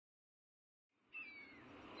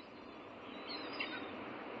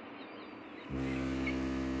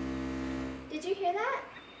Did you hear that?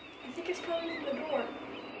 I think it's coming from the door.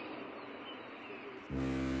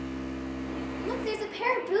 Look, there's a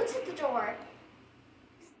pair of boots at the door.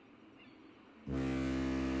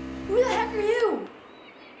 Who the heck are you?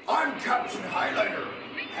 I'm Captain Highliner.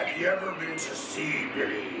 Have you ever been to sea,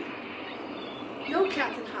 Billy? No,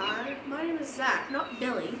 Captain Highliner. My name is Zach, not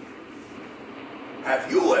Billy.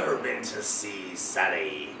 Have you ever been to sea,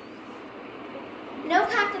 Sally? No,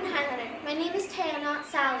 Captain Highliner. My name is Taya, not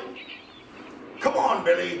Sally. Come on,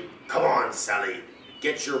 Billy. Come on, Sally.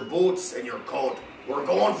 Get your boots and your coat. We're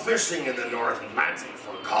going fishing in the North Atlantic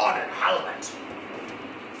for cod and halibut.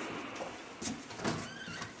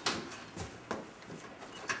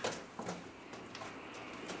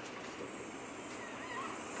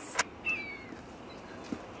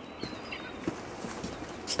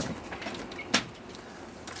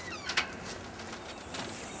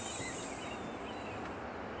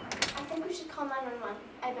 I think we should call 911.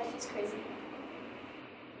 I bet he's crazy.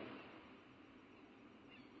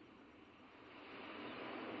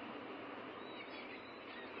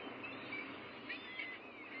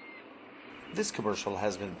 This commercial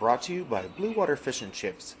has been brought to you by Blue Water Fish and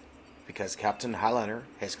Chips, because Captain Highliner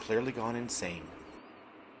has clearly gone insane.